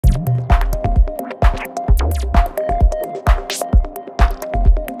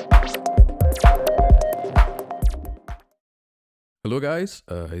Hello guys,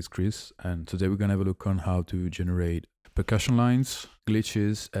 it's Chris, and today we're gonna have a look on how to generate percussion lines,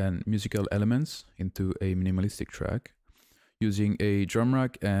 glitches and musical elements into a minimalistic track using a drum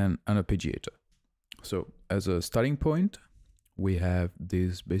rack and an arpeggiator. So as a starting point, we have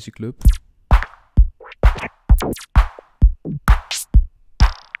this basic loop.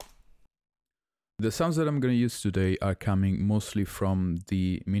 The sounds that I'm gonna use today are coming mostly from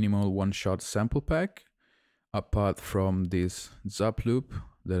the minimal one-shot sample pack, apart from this zap loop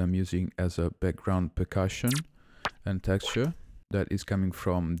that I'm using as a background percussion and texture that is coming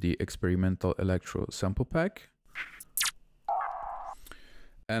from the experimental electro sample pack.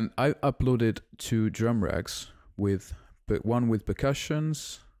 And I uploaded two drum racks, with one with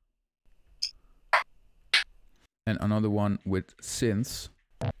percussions and another one with synths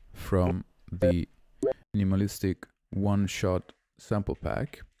from the minimalistic one-shot sample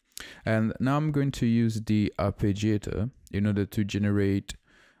pack. And now I'm going to use the arpeggiator in order to generate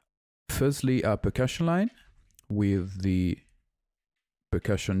firstly a percussion line with the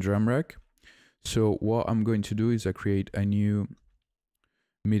percussion drum rack. So what I'm going to do is I create a new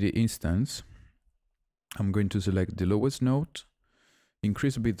MIDI instance. I'm going to select the lowest note,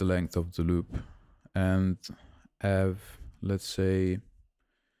 increase a bit the length of the loop, and have, let's say,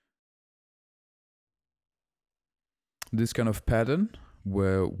 this kind of pattern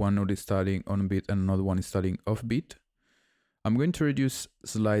where one note is starting on beat and another one is starting off beat. I'm going to reduce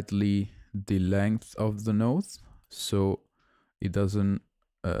slightly the length of the note so it doesn't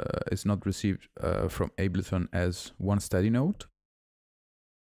it's not received from Ableton as one steady note.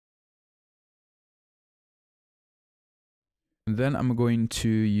 And then I'm going to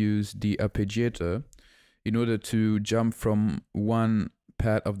use the arpeggiator in order to jump from one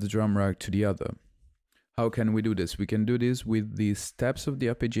pad of the drum rack to the other. How can we do this? We can do this with the steps of the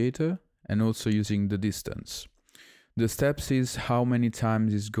arpeggiator and also using the distance. The steps is how many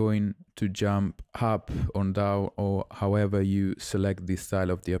times it's going to jump up or down, or however you select the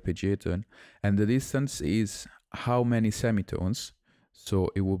style of the arpeggiator. And the distance is how many semitones. So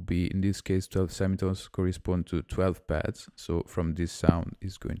it will be, in this case, 12 semitones correspond to 12 pads. So from this sound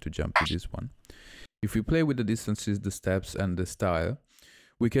is going to jump to this one. If we play with the distances, the steps and the style,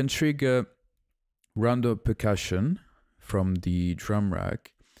 we can trigger random percussion from the drum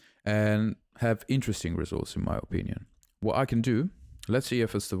rack and have interesting results, in my opinion. What I can do, let's see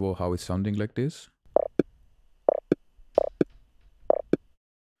first of all how it's sounding like this.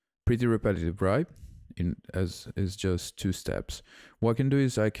 Pretty repetitive, right? As just two steps. What I can do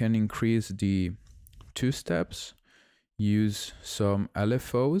is I can increase the two steps, use some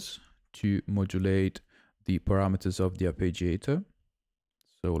LFOs to modulate the parameters of the arpeggiator.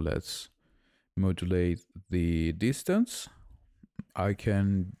 So let's modulate the distance. I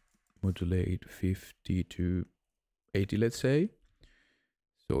can modulate 50 to 80, let's say.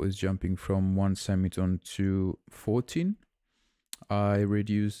 So it's jumping from one semitone to 14. I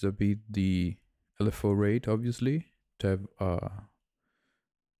reduced a bit the LFO rate, obviously, to have a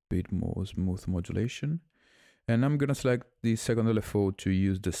bit more smooth modulation. And I'm gonna select the second LFO to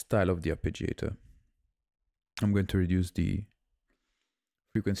use the style of the arpeggiator. I'm going to reduce the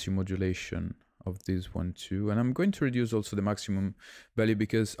frequency modulation of this one too, and I'm going to reduce also the maximum value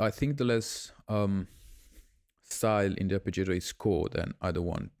because I think the less style in the arpeggiator is core, then I don't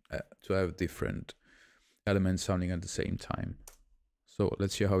want to have different elements sounding at the same time. So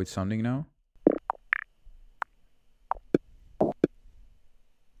let's see how it's sounding now.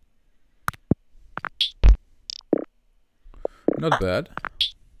 Not bad.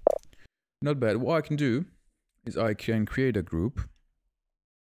 Not bad. What I can do is I can create a group,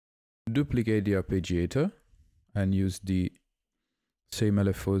 duplicate the arpeggiator and use the same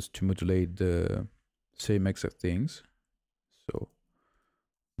LFOs to modulate the same exact things. So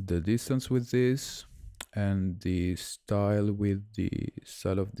the distance with this and the style with the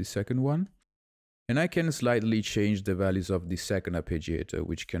style of the second one. And I can slightly change the values of the second arpeggiator,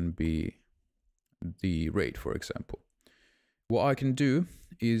 which can be the rate, for example. What I can do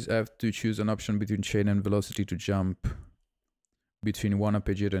is I have to choose an option between chain and velocity to jump between one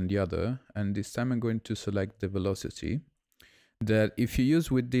arpeggiator and the other, and this time I'm going to select the velocity, that if you use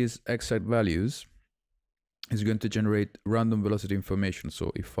with these exact values, it's going to generate random velocity information.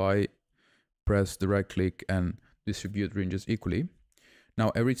 So if I press the right click and distribute ranges equally,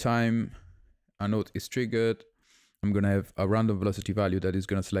 now every time a note is triggered, I'm going to have a random velocity value that is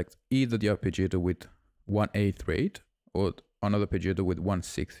going to select either the arpeggiator with 1/8 rate or another arpeggiator with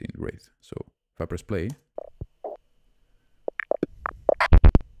 1/16 rate. So if I press play,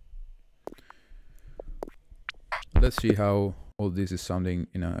 let's see how all this is sounding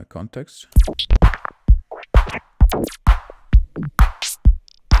in a context.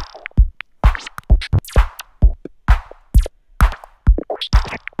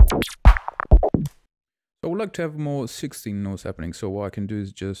 would like to have more 16 notes happening. So what I can do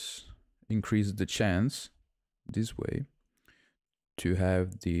is just increase the chance this way to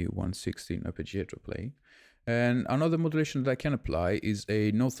have the 1/16 arpeggiato play. And another modulation that I can apply is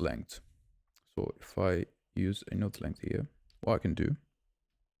a note length. So if I use a note length here, what I can do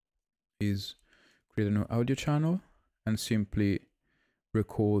is create a new audio channel and simply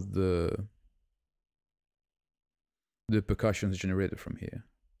record the percussions generated from here.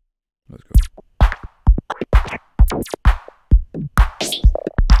 Let's go.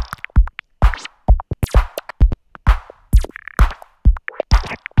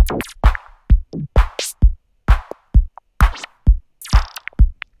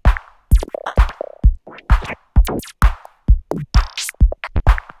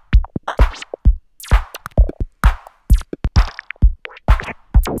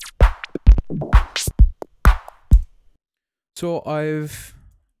 So I've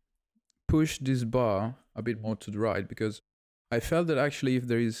pushed this bar a bit more to the right because I felt that actually if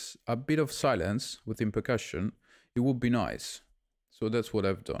there is a bit of silence within percussion, it would be nice. So that's what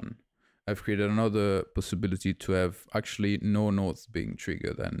I've done. I've created another possibility to have actually no notes being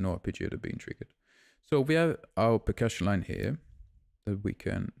triggered and no arpeggiato being triggered. So we have our percussion line here that we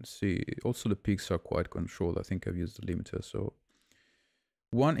can see. Also the peaks are quite controlled. I think I've used the limiter. So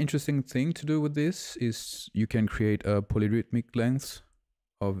one interesting thing to do with this is you can create a polyrhythmic length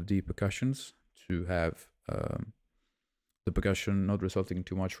of the percussions to have the percussion not resulting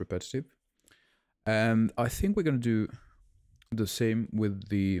too much repetitive. And I think we're going to do the same with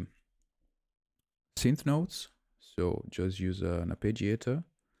the synth notes. So just use an arpeggiator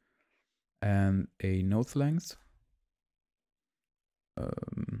and a note length.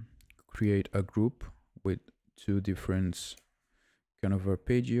 Create a group with two different kind of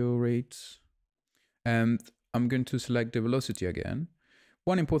arpeggio rates. And I'm going to select the velocity again.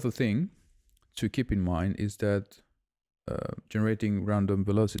 One important thing to keep in mind is that generating random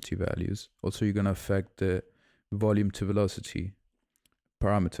velocity values, also you're going to affect the volume to velocity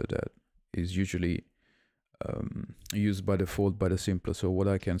parameter that is usually used by default by the simpler. So what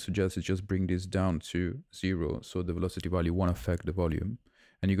I can suggest is just bring this down to 0, so the velocity value won't affect the volume,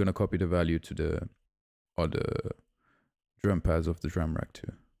 and you're going to copy the value to the other drum pads of the drum rack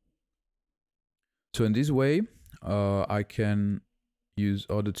too. So in this way, I can use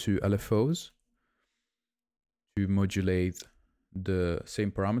other two LFOs to modulate the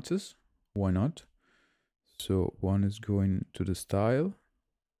same parameters. Why not? So one is going to the style.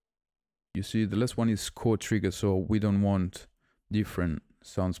 You see the last one is chord trigger, so we don't want different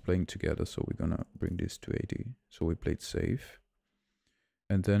sounds playing together. So we're gonna bring this to 80. So we played safe.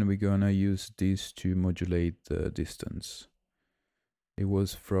 And then we're gonna use this to modulate the distance. It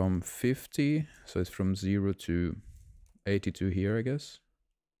was from 50, so it's from 0 to 82 here, I guess.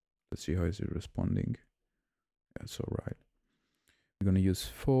 Let's see how is it responding. That's all right. We're gonna use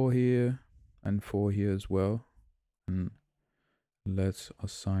 4 here and 4 here as well. And let's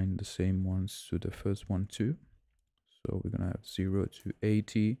assign the same ones to the first one too. So we're gonna have 0 to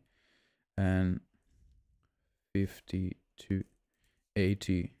 80 and 50 to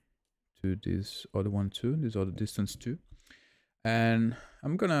 80 to this other one too, this other distance too. And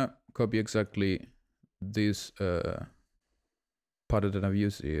I'm gonna copy exactly this pattern that I've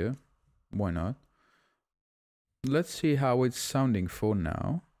used here. Why not? Let's see how it's sounding for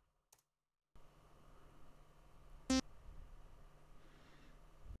now.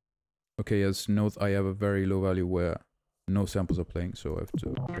 Okay, as note, I have a very low value where no samples are playing, so I have to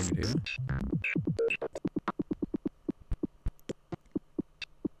bring it here.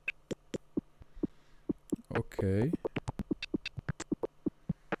 Okay.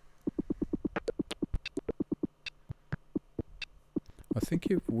 I think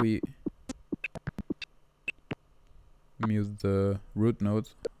if we mute the root node,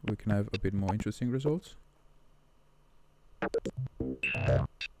 we can have a bit more interesting results.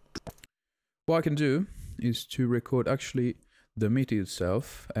 What I can do is to record actually the MIDI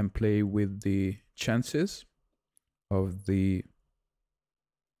itself and play with the chances of the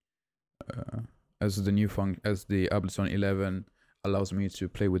as the Ableton 11 allows me to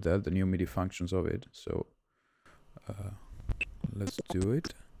play with that, the new MIDI functions of it. So let's do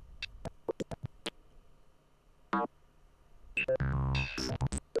it.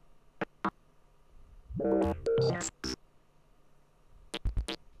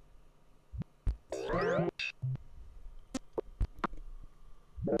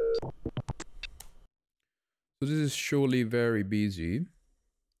 So this is surely very busy.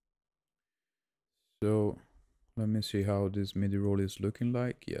 So let me see how this MIDI roll is looking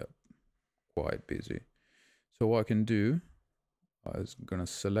like. Yeah, quite busy. So what I can do is gonna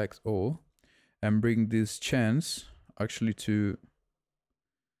select all, and bring this chance actually to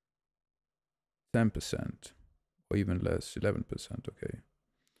 10% or even less, 11%. Okay.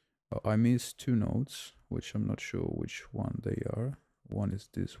 I missed 2 notes, which I'm not sure which one they are. One is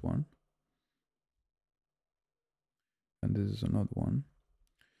this one, and this is another one.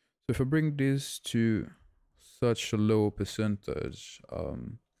 So if I bring this to such a low percentage,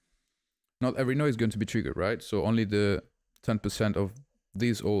 not every note is going to be triggered, right? So only the 10% of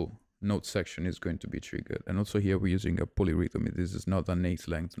this whole note section is going to be triggered. And also here we're using a polyrhythm. This is not an 8th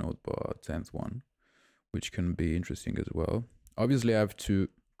length note, but a 10th one, which can be interesting as well. Obviously I have to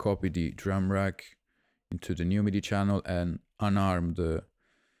copy the drum rack into the new MIDI channel and unarm the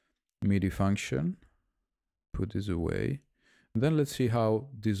MIDI function. Put this away. And then let's see how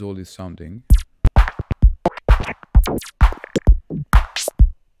this all is sounding.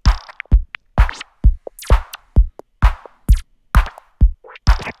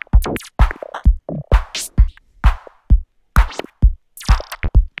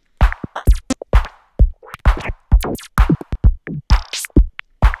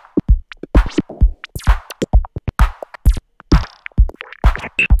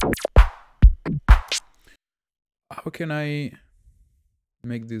 How can I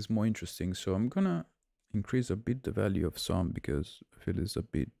make this more interesting? So I'm gonna increase a bit the value of some because I feel it's a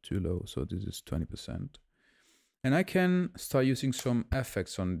bit too low. So this is 20%. And I can start using some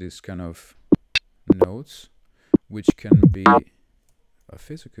effects on this kind of notes, which can be, I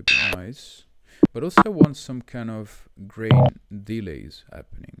think it could be nice, but also I want some kind of grain delays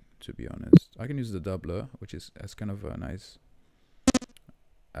happening, to be honest. I can use the doubler, which is as kind of a nice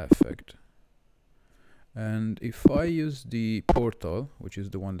effect. And if I use the portal, which is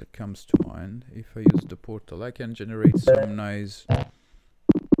the one that comes to mind, if I use the portal, I can generate some nice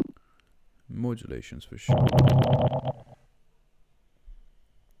modulations for sure.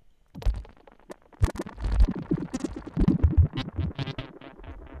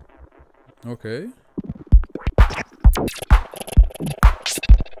 Okay.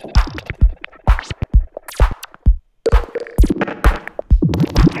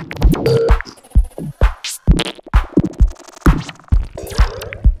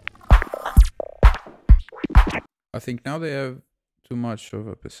 I think now they have too much of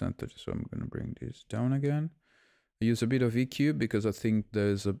a percentage, so I'm going to bring this down again. I use a bit of EQ because I think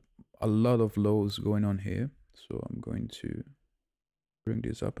there's a lot of lows going on here. So I'm going to bring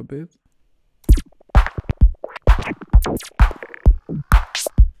this up a bit.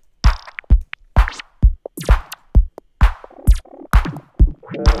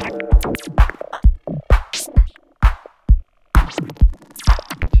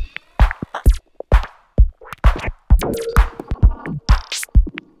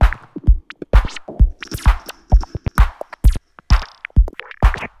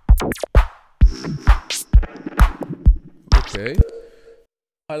 Okay,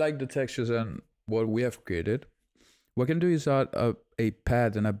 I like the textures and what we have created. What I can do is add a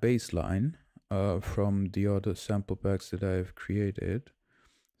pad and a bass line from the other sample packs that I've created.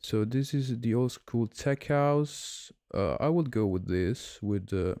 So this is the old school tech house. I would go with this, with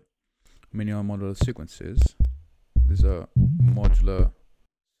the minimal modular sequences. These are modular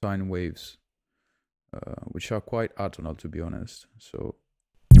sine waves, which are quite atonal, to be honest. So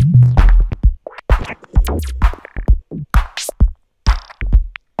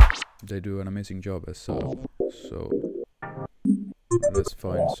they do an amazing job as sub. So let's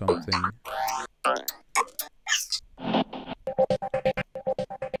find something.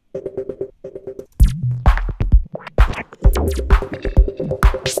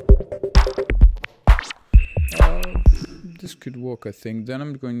 This could work, I think. Then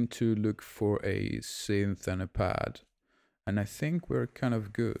I'm going to look for a synth and a pad, and I think we're kind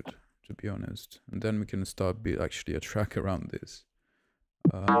of good, to be honest. And then we can start build actually a track around this.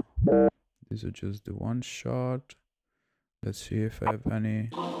 These are just the one shot. Let's see if I have any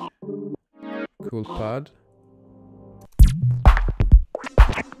cool pad.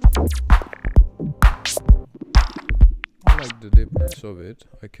 I like the deepness of it.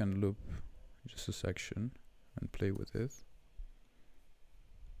 I can loop just a section and play with it.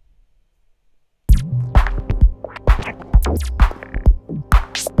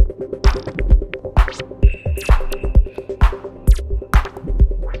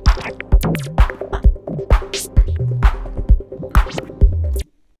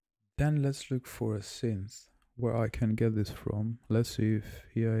 Then let's look for a synth where I can get this from. Let's see if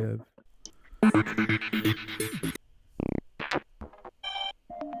here I have.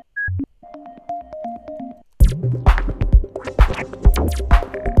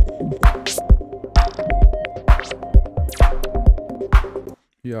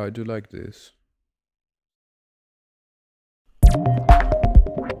 Yeah, I do like this.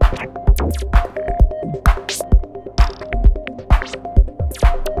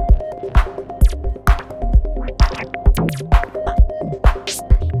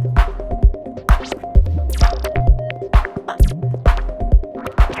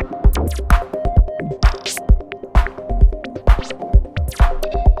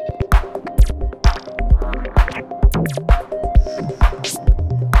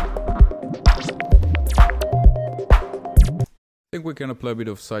 think we can apply a bit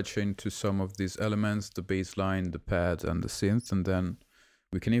of sidechain to some of these elements, the bass line, the pad, and the synth, and then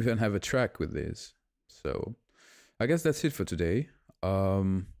we can even have a track with this. So I guess that's it for today.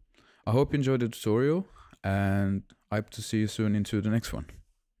 I hope you enjoyed the tutorial, and I hope to see you soon into the next one.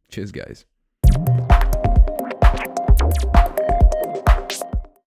 Cheers, guys.